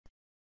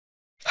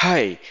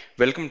Hi,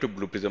 welcome to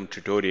Blue Prism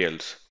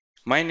Tutorials.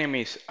 My name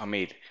is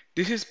Amir.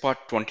 This is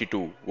part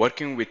 22,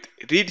 working with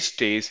read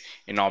stays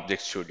in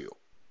Object Studio.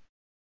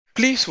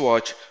 Please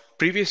watch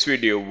previous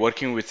video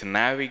working with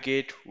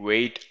navigate,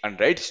 wait and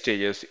write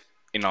stages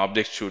in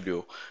Object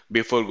Studio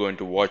before going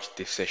to watch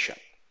this session.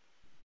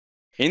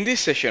 In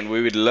this session,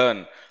 we will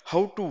learn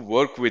how to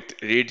work with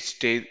read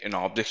stays in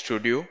Object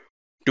Studio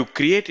to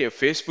create a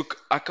Facebook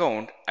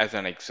account as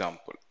an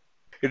example.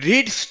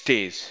 Read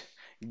stays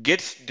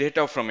gets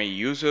data from a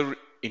user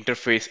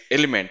interface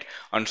element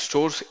and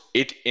stores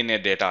it in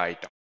a data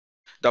item.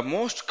 The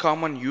most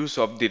common use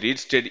of the read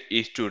state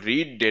is to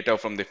read data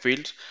from the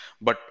fields,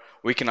 but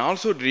we can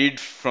also read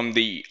from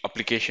the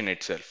application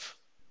itself.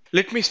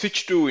 Let me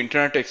switch to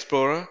Internet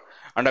Explorer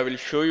and I will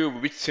show you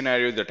which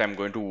scenario that I'm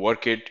going to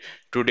work it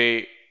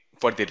today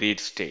for the read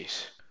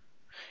stays.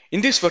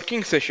 In this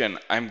working session,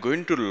 I'm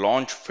going to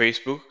launch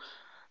Facebook,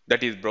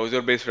 that is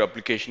browser-based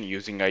application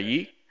using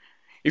IE.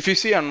 If you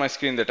see on my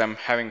screen that I'm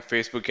having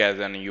Facebook as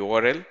an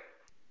URL,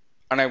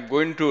 and I'm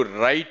going to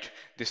write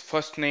this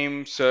first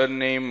name,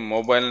 surname,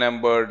 mobile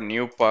number,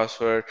 new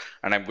password,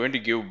 and I'm going to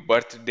give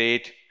birth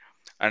date,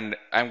 and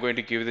I'm going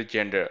to give the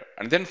gender.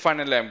 And then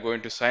finally, I'm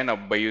going to sign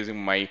up by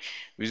using my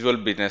Visual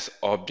Business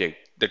object,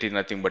 that is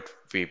nothing but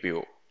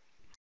VBO.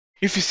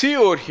 If you see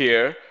over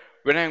here,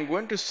 when I'm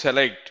going to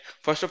select,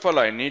 first of all,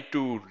 I need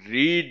to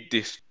read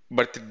this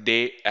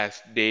birthday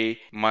as day,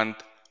 month,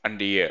 and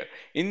year.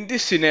 In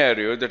this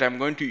scenario that I'm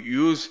going to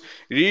use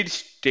read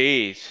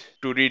stays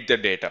to read the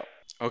data.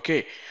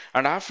 Okay,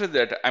 and after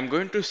that, I'm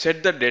going to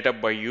set the data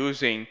by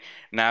using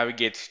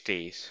navigate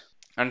stays.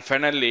 And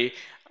finally,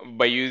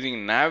 by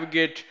using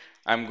navigate,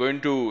 I'm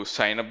going to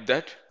sign up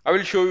that. I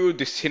will show you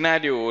the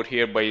scenario over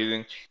here by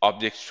using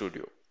Object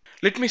Studio.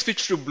 Let me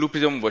switch to Blue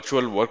Prism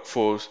Virtual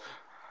Workforce.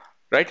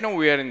 Right now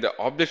we are in the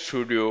Object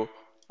Studio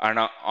and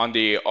on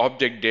the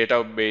object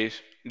database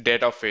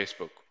data of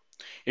Facebook.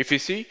 If you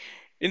see,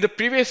 in the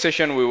previous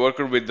session we worked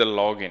with the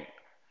login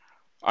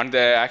and the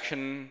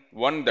action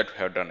one that we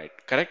have done it,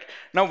 correct?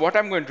 Now what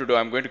I'm going to do,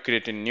 I'm going to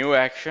create a new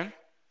action,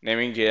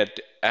 naming it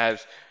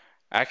as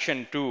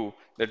action 2,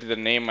 that is the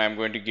name I'm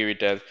going to give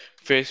it as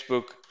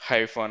Facebook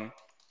hyphen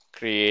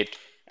create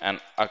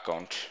an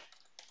account.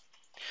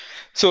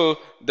 So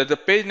that the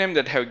page name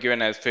that I have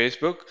given as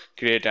Facebook,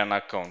 create an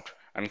account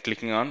and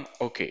clicking on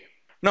OK.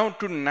 Now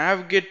to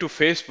navigate to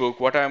Facebook,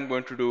 what I'm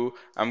going to do,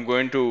 I'm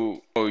going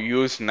to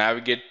use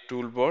navigate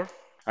toolbar.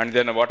 And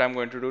then what I'm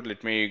going to do,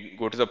 let me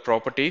go to the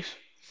properties.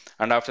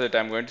 And after that,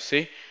 I'm going to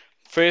say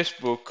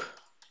Facebook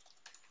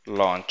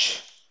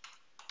launch.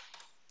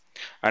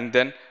 And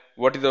then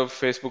what is the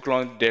Facebook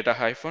launch data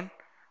hyphen?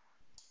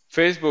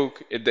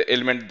 Facebook is the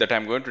element that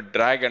I'm going to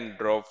drag and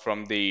drop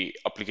from the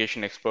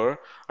application explorer.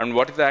 And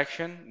what is the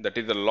action? That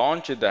is the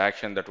launch is the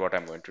action that what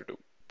I'm going to do.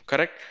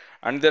 Correct?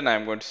 And then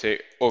I'm going to say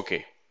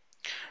OK.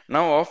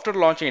 Now after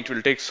launching, it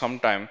will take some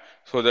time,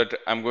 so that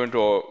I'm going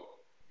to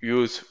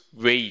use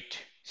wait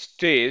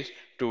stays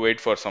to wait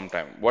for some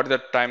time. What is the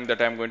time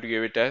that I'm going to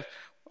give it as?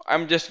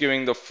 I'm just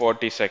giving the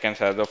 40 seconds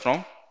as of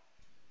now.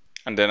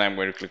 And then I'm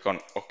going to click on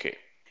OK.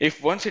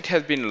 If once it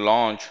has been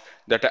launched,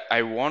 that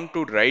I want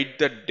to write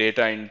the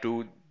data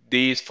into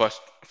these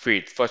first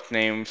fields, first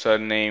name,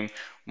 surname,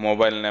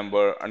 mobile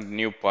number, and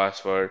new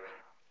password,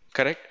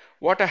 correct?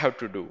 What I have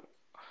to do?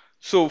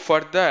 So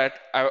for that,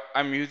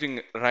 I'm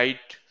using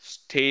write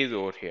stays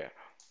over here.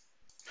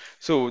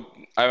 So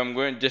I'm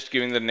going just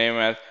giving the name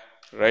as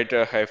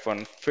writer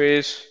hyphen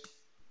face.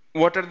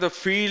 What are the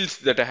fields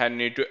that I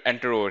need to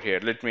enter over here?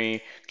 Let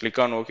me click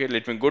on OK.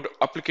 Let me go to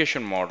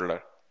application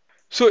modeler.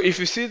 So if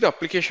you see the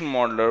application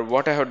modeler,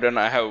 what I have done,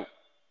 I have,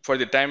 for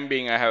the time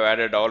being, I have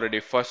added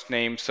already first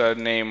name,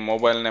 surname,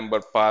 mobile number,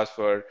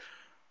 password,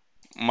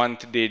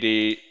 month,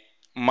 date,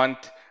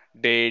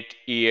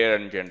 year,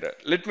 and gender.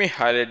 Let me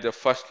highlight the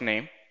first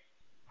name.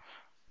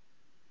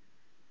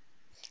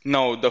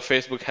 Now the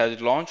Facebook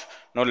has launched.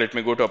 Now let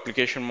me go to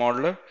application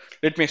modeler.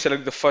 Let me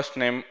select the first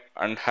name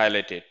and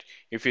highlight it.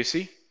 If you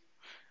see,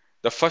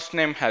 the first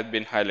name has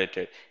been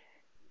highlighted,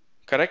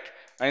 correct?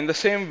 And in the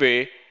same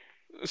way,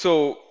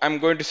 so I'm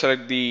going to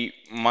select the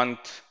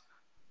month.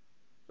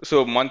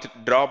 So month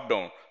drop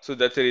down. So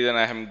that's the reason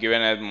I have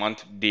given as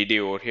month DD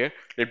over here.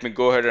 Let me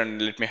go ahead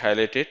and let me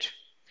highlight it.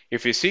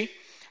 If you see,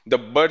 the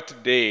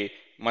birthday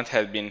month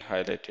has been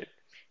highlighted.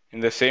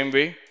 In the same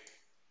way,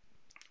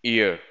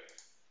 year.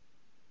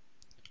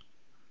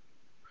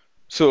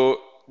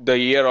 So the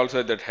year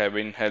also that have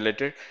been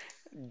highlighted.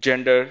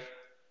 Gender,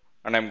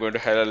 and I'm going to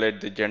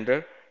highlight the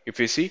gender. If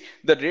you see,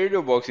 the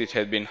radio box, it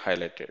has been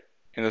highlighted.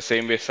 In the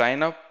same way,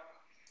 sign up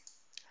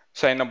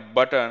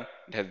button,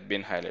 it has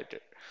been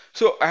highlighted.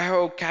 So I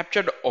have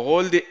captured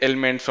all the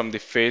elements from the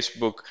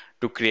Facebook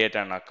to create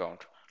an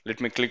account. Let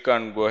me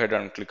go ahead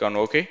and click on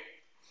OK.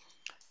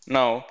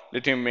 Now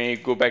let me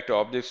go back to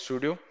Object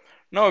Studio.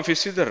 Now if you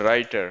see the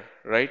writer,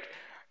 right?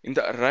 In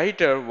the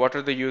writer, what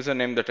are the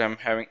username that I'm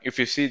having? If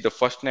you see the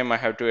first name, I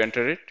have to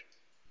enter it.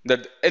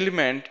 That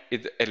element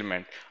is the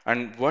element.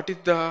 And what is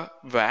the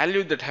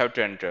value that I have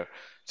to enter?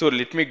 So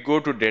let me go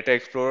to Data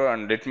Explorer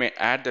and let me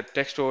add the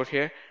text over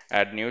here,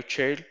 add new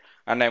child,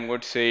 and I'm going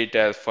to say it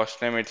as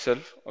first name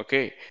itself.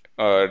 Okay,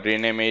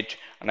 rename it,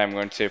 and I'm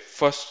going to say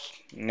first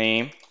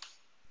name,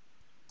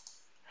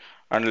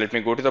 and let me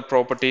go to the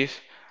properties.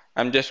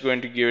 I'm just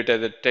going to give it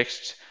as a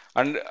text,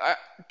 and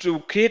to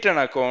create an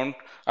account,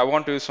 I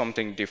want to do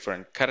something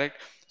different,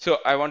 correct? So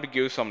I want to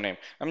give some name.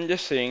 I'm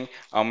just saying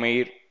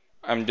Amir.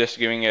 I'm just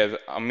giving as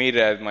Amir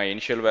as my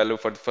initial value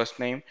for the first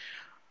name,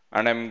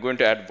 and I'm going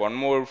to add one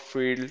more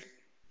field,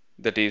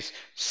 that is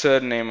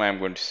surname. I'm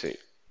going to say.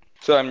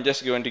 So I'm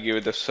just going to give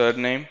it the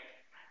surname.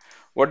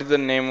 What is the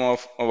name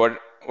of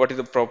what is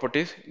the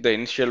properties? The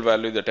initial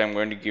value that I'm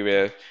going to give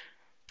as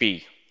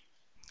P,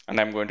 and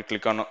I'm going to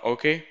click on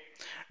OK.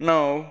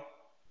 Now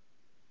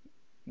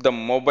the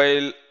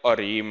mobile or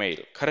email,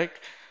 correct?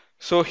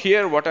 So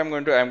here what I'm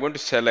going to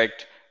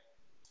select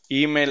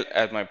email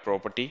as my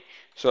property.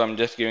 So I'm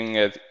just giving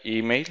as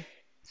email,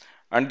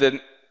 and then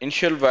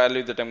initial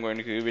value that I'm going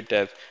to give it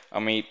as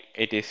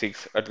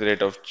amit86 at the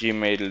rate of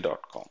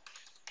gmail.com.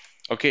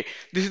 Okay,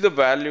 this is the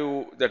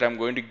value that I'm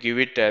going to give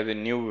it as a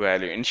new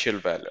value, initial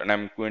value, and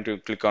I'm going to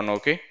click on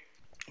OK.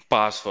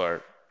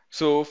 Password.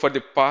 So for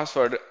the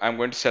password, I'm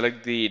going to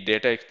select the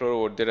Data Explorer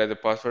over there as a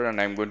password,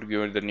 and I'm going to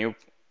give it the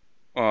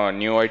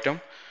new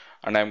item,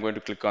 and I'm going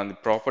to click on the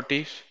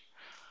properties.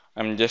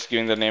 I'm just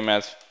giving the name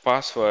as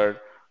password,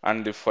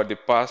 and for the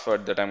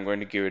password that I'm going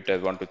to give it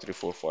as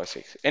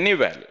 123446. Any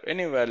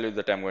value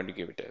that I'm going to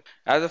give it as.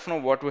 As of now,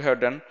 what we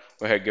have done,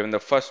 we have given the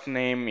first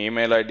name,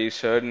 email ID,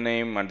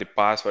 surname, and the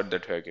password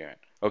that we have given.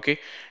 Okay.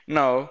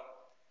 Now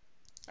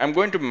I'm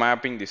going to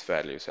mapping these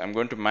values. I'm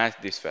going to match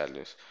these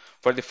values.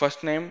 For the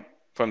first name,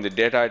 from the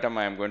data item,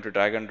 I am going to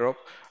drag and drop,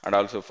 and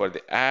also for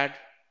the add.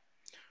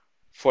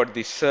 For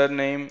the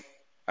surname,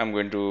 I'm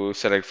going to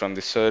select from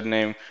the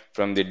surname,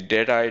 from the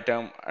data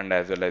item, and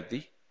as well as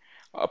the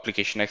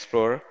application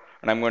explorer.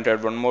 And I'm going to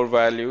add one more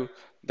value,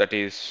 that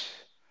is,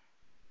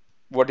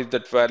 what is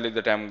that value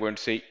that I'm going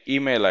to say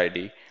email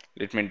ID.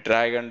 Let me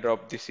drag and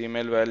drop this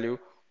email value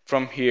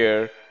from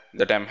here,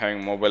 that I'm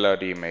having mobile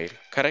or email,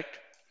 correct?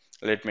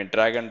 Let me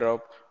drag and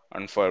drop,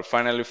 and for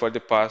finally for the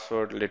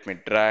password, let me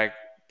drag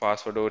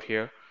password over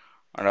here,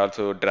 and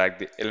also drag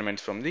the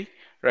elements from the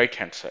right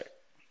hand side.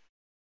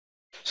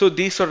 So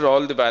these are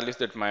all the values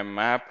that my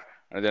map,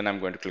 and then I'm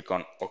going to click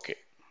on OK.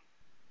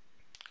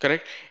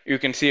 Correct? You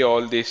can see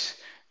all these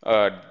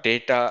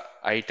data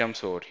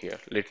items over here.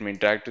 Let me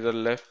drag to the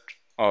left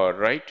or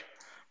right,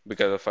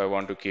 because if I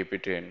want to keep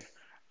it in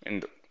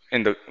the,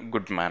 in the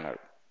good manner.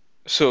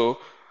 So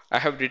I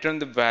have written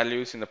the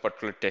values in the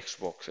particular text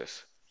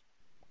boxes.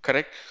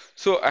 Correct?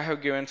 So I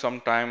have given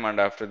some time, and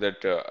after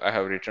that I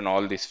have written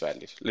all these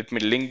values. Let me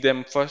link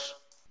them first.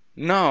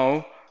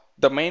 Now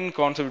the main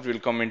concept will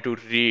come into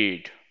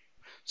read.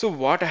 So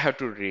what I have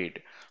to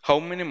read? How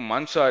many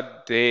months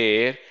are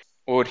there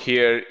over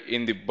here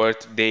in the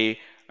birthday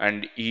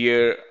and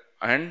year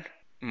and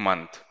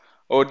month?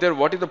 Over there,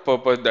 what is the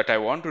purpose that I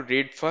want to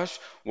read first?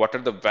 What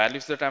are the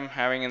values that I'm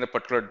having in the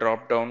particular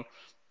drop down?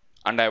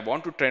 And I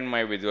want to train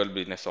my visual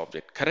business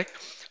object, correct?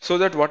 So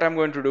that what I'm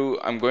going to do,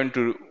 I'm going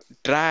to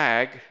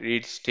drag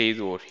read stage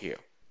over here.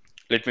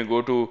 Let me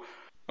go to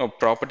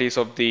properties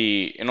of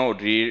the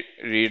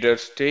reader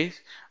stage,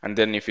 and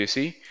then if you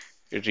see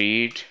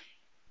read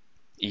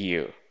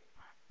year,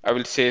 I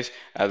will say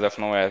as of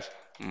now as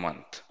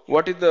month.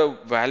 What is the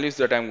values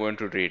that I'm going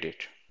to read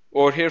it?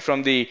 Over here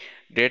from the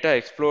Data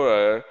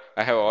Explorer,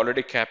 I have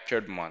already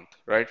captured month,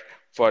 right?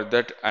 For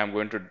that, I'm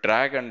going to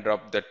drag and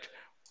drop that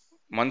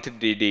month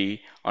DD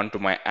onto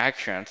my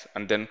actions,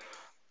 and then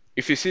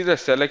if you see the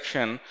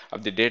selection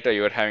of the data,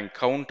 you are having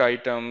count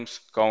items,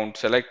 count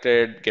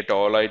selected, get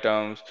all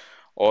items,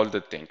 all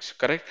the things,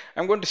 correct?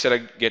 I'm going to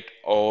select get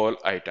all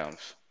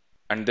items,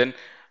 and then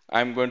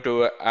I'm going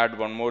to add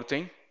one more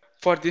thing.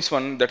 For this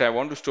one that I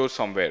want to store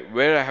somewhere,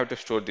 where I have to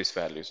store these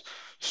values.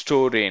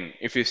 Store in,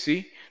 if you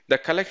see the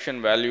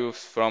collection values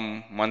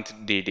from month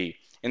DD.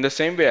 In the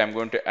same way, I'm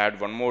going to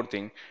add one more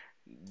thing,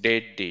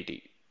 date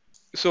DD.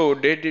 So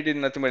date DD is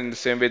nothing but in the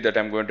same way that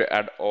I'm going to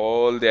add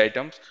all the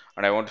items,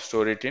 and I want to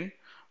store it in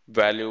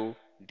value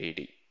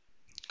DD.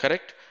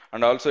 Correct?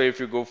 And also if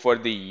you go for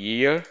the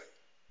year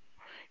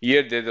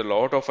there's a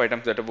lot of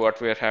items that are what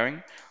we are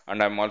having,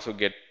 and I'm also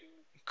get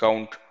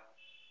count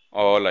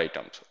all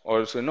items.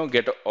 Also,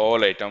 get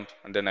all items,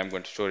 and then I'm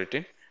going to store it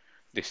in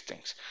these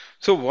things.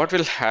 So what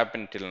will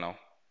happen till now?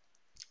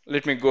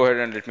 Let me go ahead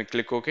and let me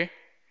click OK.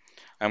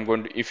 I'm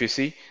going to, if you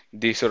see,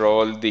 these are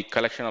all the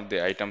collection of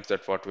the items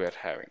that what we are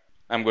having.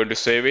 I'm going to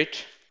save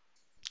it.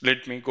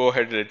 Let me go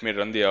ahead, let me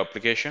run the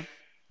application.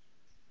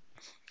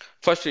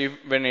 First,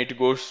 when it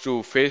goes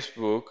to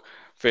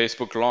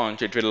Facebook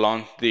launch, it will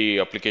launch the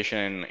application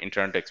in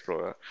Internet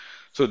Explorer.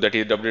 So that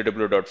is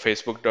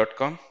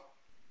www.facebook.com.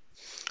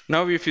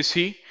 Now, if you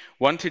see,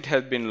 once it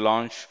has been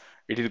launched,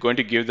 it is going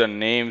to give the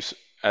names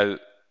as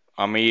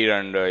Amir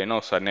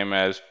and surname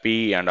as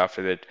P, and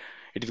after that,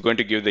 it is going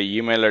to give the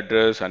email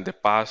address and the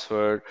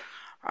password.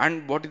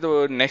 And what is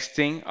the next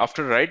thing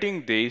after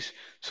writing this?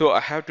 So I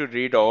have to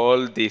read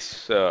all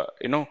these,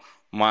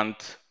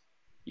 month,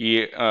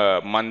 year,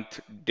 month,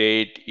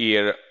 date,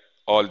 year,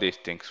 all these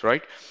things,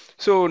 right?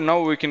 So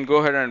now we can go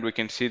ahead and we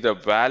can see the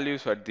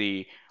values at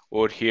the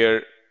over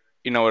here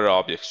in our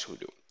object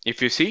studio.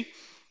 If you see,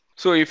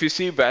 so if you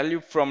see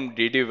value from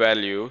DD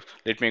value,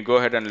 let me go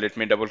ahead and let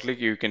me double click.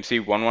 You can see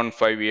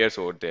 115 years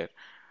over there,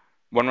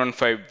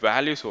 115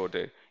 values over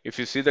there. If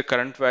you see the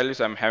current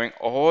values, I'm having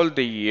all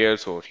the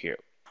years over here.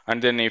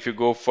 And then if you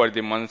go for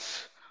the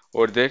months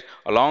over there,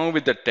 along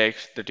with the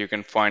text that you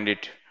can find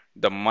it,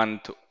 the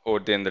month over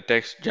there in the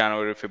text,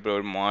 January,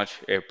 February, March,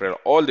 April,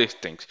 all these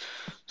things.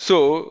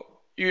 So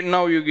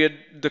now you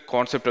get the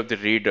concept of the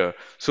reader.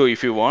 So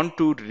if you want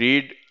to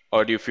read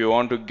or if you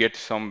want to get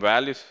some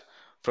values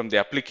from the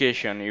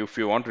application, if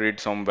you want to read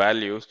some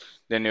values,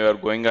 then you are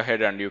going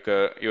ahead and you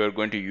are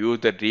going to use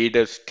the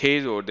reader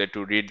stage over there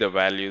to read the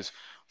values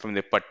from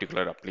the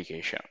particular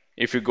application.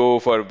 If you go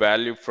for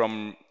value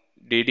from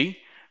DD,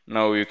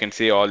 now you can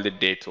see all the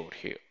dates over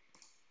here.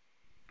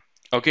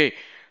 Okay,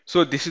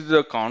 so this is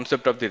the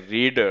concept of the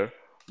reader,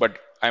 but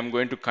I'm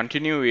going to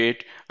continue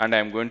it and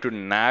I'm going to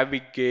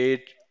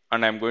navigate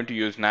and I'm going to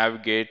use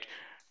navigate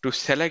to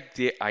select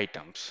the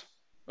items.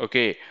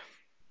 Okay,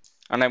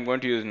 and I'm going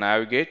to use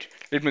navigate.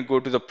 Let me go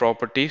to the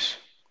properties.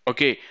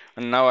 Okay,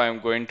 and now I'm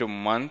going to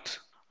month,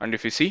 and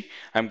if you see,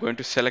 I'm going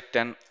to select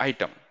an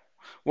item.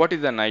 What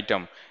is an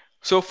item?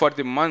 So for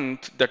the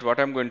month, that what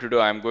I'm going to do,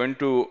 I'm going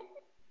to,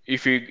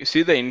 if you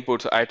see the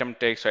inputs, item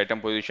text,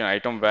 item position,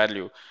 item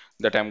value,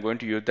 that I'm going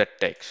to use that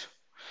text.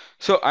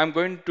 So I'm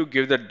going to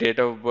give the date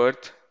of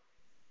birth.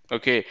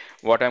 Okay,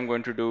 what I'm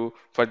going to do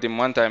for the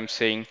month, I'm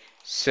saying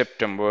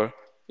September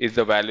is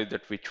the value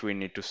that which we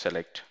need to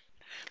select.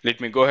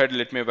 Let me go ahead,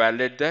 let me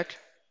validate that.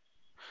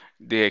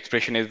 The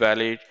expression is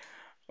valid.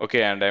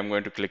 Okay, and I'm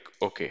going to click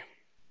OK.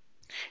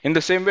 In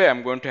the same way,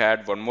 I'm going to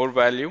add one more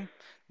value,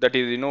 that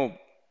is,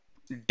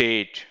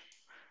 date.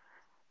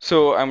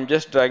 So I'm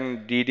just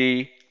dragging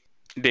date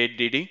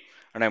DD,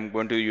 and I'm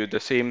going to use the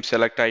same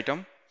select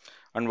item.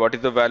 And what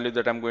is the value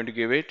that I'm going to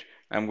give it?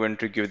 I'm going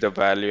to give the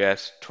value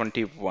as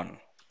 21.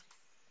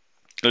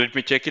 Let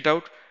me check it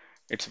out.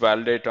 It's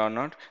valid or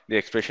not. The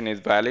expression is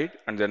valid,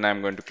 and then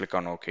I'm going to click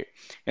on OK.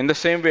 In the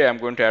same way, I'm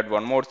going to add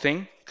one more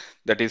thing,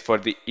 that is for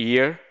the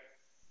year,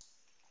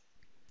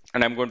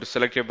 and I'm going to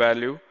select a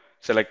value,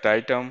 select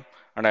item,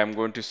 and I'm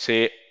going to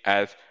say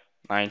as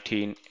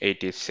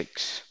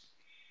 1986.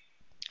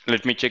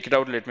 Let me check it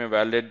out. Let me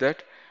validate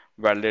that.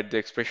 Validate the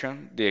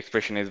expression. The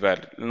expression is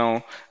valid.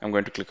 Now I'm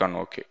going to click on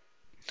OK.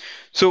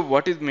 So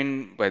what is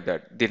mean by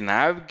that? The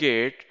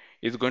navigate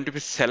is going to be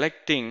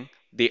selecting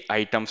the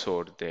items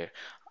over there,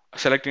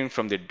 selecting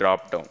from the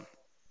drop down.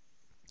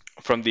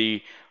 From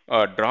the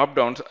drop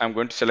downs, I'm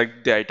going to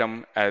select the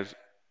item as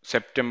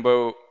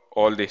September,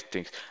 all these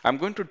things. I'm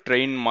going to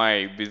train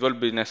my Visual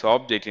Business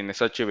Object in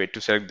such a way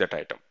to select that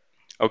item.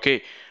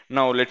 Okay,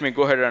 now let me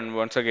go ahead and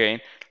once again,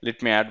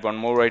 let me add one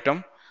more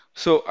item.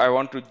 So I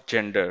want to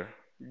gender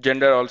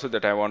also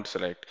that I want to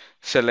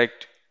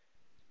select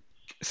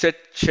set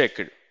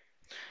checked.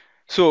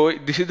 So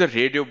this is the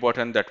radio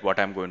button that what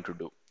I'm going to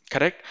do,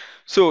 correct?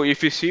 So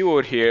if you see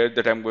over here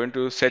that I'm going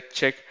to set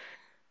check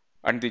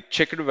and the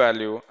checked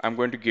value, I'm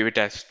going to give it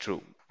as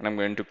true and I'm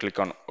going to click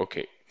on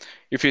OK.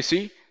 If you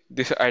see,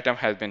 this item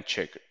has been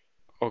checked.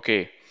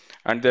 Okay,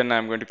 and then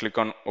I'm going to click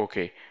on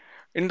OK.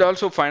 And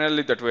also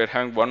finally that we're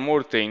having one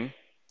more thing,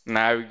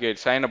 navigate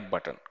sign up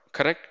button,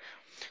 correct?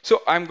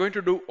 So I'm going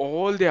to do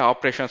all the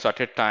operations at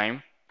a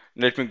time.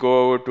 Let me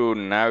go over to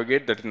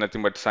navigate, that is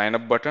nothing but sign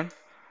up button.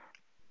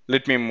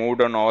 Let me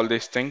move on all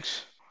these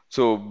things.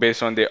 So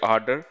based on the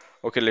order,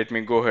 okay, let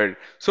me go ahead.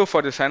 So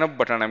for the sign up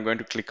button, I'm going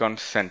to click on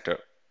center.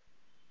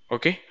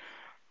 Okay,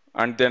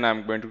 and then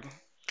I'm going to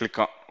click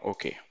on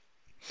OK.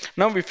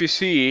 Now if you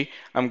see,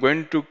 I'm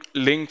going to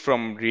link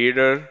from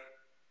reader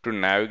to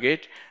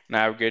navigate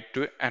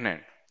to NN.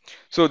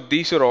 So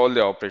these are all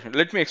the operations.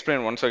 Let me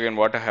explain once again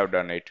what I have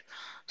done it.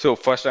 So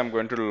first I'm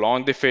going to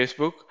launch the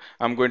Facebook.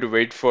 I'm going to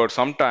wait for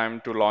some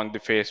time to launch the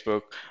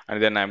Facebook,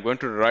 and then I'm going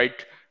to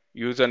write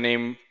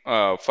username,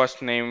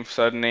 first name,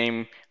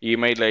 surname,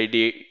 email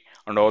ID,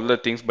 and all the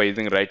things by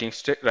using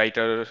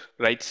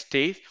write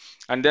stage.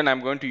 And then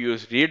I'm going to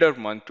use reader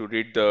month to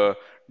read the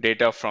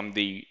data from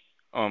the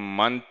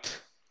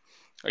month,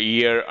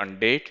 year and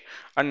date,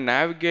 and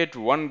navigate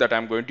one that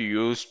I'm going to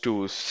use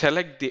to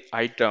select the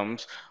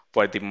items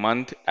for the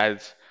month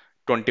as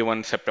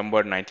 21 September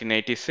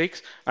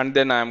 1986, and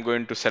then I'm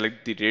going to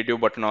select the radio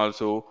button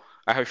also.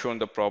 I have shown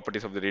the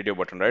properties of the radio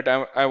button, right?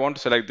 I want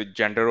to select the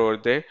gender over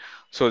there,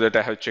 so that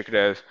I have checked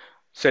as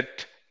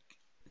set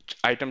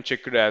item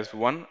checked as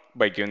one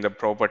by giving the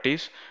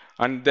properties,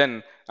 and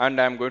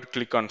I'm going to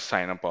click on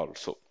sign up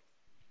also.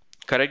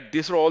 Correct,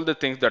 these are all the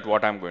things that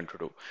what I'm going to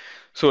do.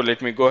 So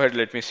let me go ahead,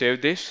 let me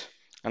save this,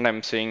 and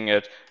I'm saying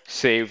it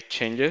save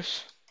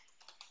changes,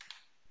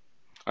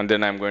 and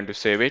then I'm going to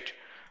save it.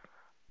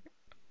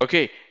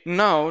 Okay,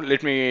 now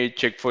let me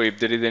check for if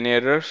there is any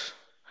errors.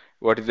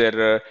 What is the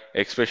error?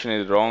 Expression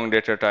is wrong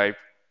data type.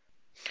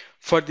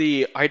 For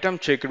the item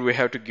checked, we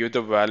have to give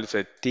the values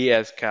at T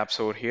as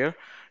caps over here,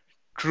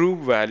 true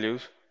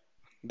values,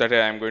 that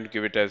I'm going to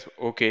give it as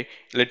okay.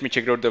 Let me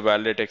check out the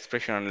validate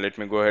expression and let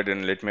me go ahead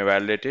and let me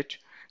validate it.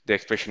 The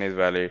expression is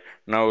valid.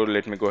 Now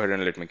let me go ahead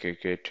and let me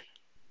click it.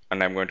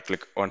 And I'm going to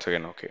click once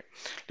again OK.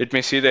 Let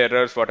me see the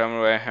errors. What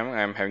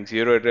I'm having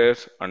 0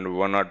 errors and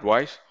 1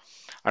 advice.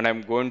 And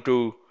I'm going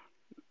to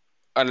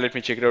let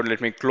me check it out.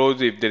 Let me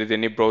close if there is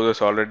any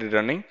browsers already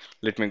running.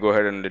 Let me go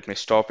ahead and let me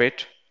stop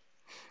it.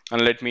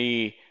 And let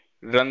me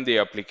run the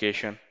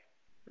application.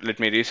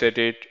 Let me reset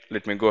it.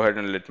 Let me go ahead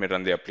and let me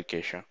run the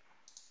application.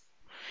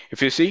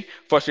 If you see,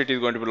 first it is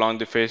going to be launch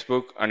the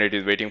Facebook and it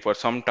is waiting for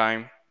some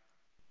time.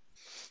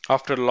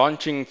 After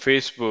launching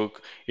Facebook,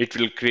 it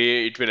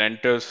will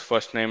enter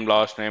first name,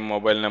 last name,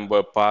 mobile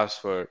number,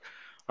 password,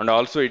 and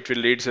also it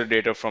will read the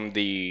data from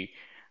the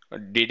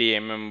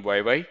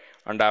DDMMYY,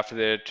 and after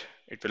that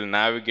it will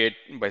navigate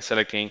by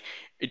selecting.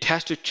 It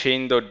has to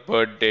change the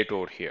birth date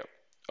over here.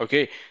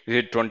 Okay,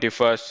 this is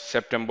 21st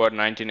September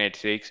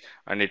 1986,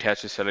 and it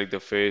has to select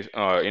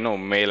the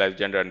male as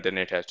gender, and then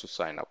it has to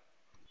sign up.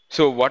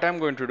 So what I'm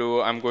going to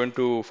do, I'm going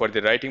to, for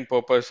the writing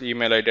purpose,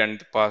 email ID and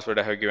the password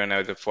I have given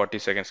as 40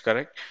 seconds,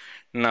 correct?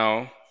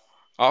 Now,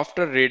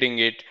 after reading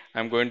it,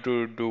 I'm going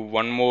to do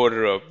one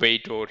more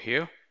wait over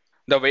here.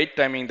 The wait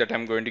timing that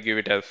I'm going to give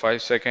it as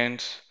 5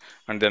 seconds,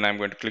 and then I'm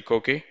going to click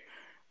OK.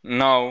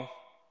 Now,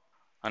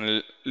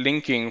 I'm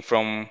linking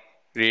from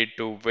read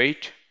to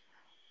wait,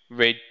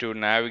 wait to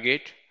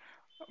navigate.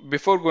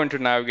 Before going to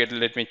navigate,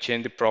 let me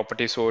change the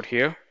properties over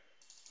here.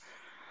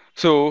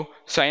 So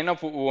sign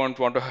up won't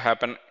want to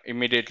happen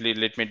immediately.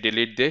 Let me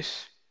delete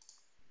this.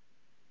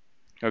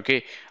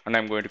 Okay, and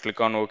I'm going to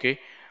click on OK.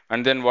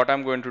 And then what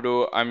I'm going to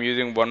do, I'm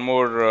using one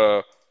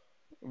more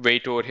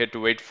wait over here to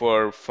wait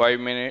for 5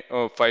 minutes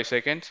or 5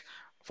 seconds.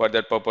 For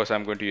that purpose,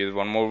 I'm going to use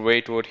one more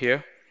wait over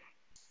here.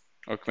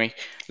 Okay,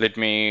 let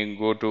me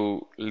go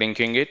to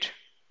linking it.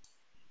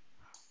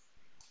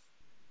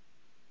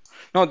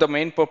 Now the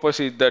main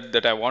purpose is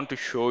that I want to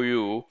show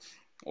you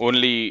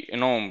only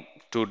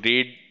to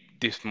read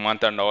this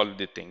month and all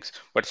the things,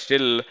 but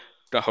still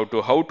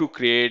how to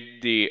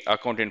create the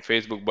account in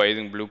Facebook by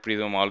using Blue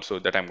Prism also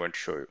that I'm going to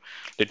show you.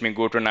 Let me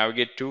go to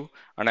navigate to,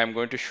 and I'm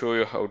going to show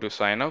you how to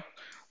sign up.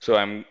 So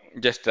I'm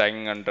just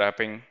dragging and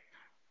dropping,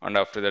 and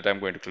after that I'm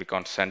going to click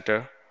on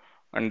center,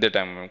 and that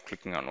I'm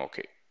clicking on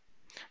OK.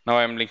 Now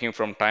I'm linking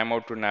from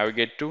timeout to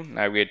navigate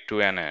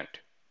to an end.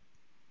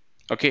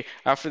 Okay,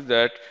 after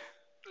that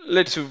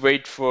let's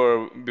wait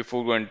for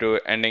before going to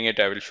ending it.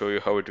 I will show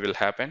you how it will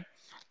happen.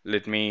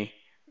 Let me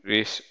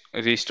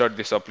restart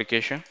this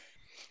application.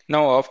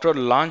 Now after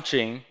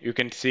launching, you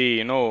can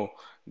see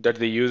that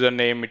the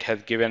username it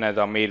has given as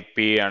Amir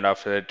P, and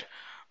after that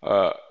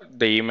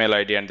the email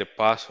ID and the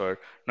password.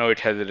 Now it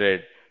has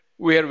read.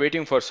 We are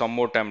waiting for some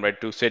more time, right,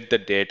 to set the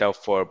data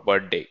for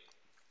birthday.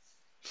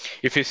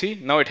 If you see,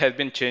 now it has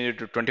been changed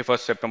to 21st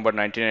September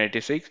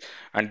 1986,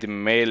 and the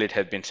male it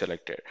has been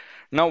selected.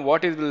 Now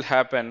what it will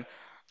happen,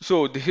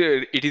 so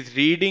here it is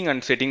reading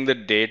and setting the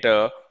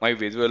data, my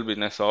visual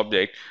business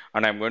object,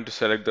 and I'm going to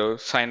select the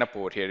sign up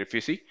over here, if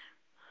you see.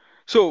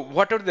 So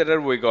whatever the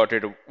error we got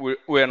it,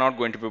 we are not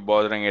going to be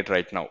bothering it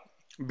right now.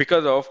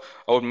 Because of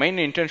our main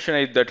intention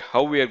is that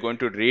how we are going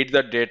to read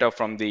the data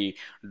from the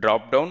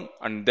drop down,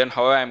 and then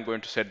how I am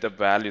going to set the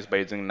values by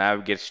using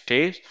navigate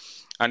stage,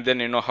 and then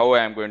how I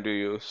am going to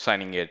use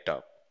signing it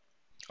up.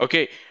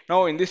 Okay,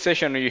 now in this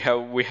session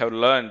we have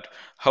learned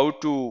how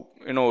to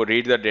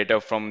read the data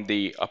from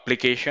the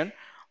application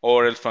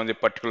or else from the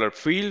particular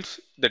fields,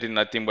 that is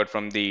nothing but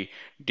from the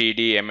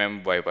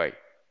DDMMYY.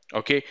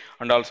 Okay,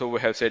 and also we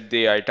have set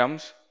the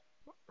items,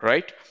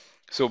 right?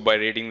 So by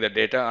reading the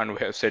data, and we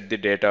have set the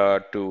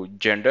data to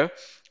gender,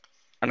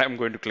 and I'm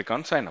going to click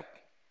on sign up.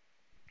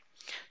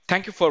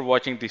 Thank you for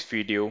watching this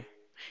video.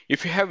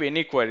 If you have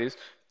any queries,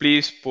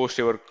 please post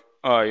your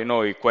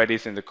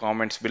queries in the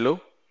comments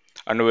below,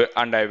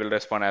 and I will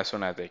respond as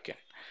soon as I can.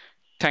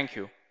 Thank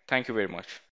you. Thank you very much.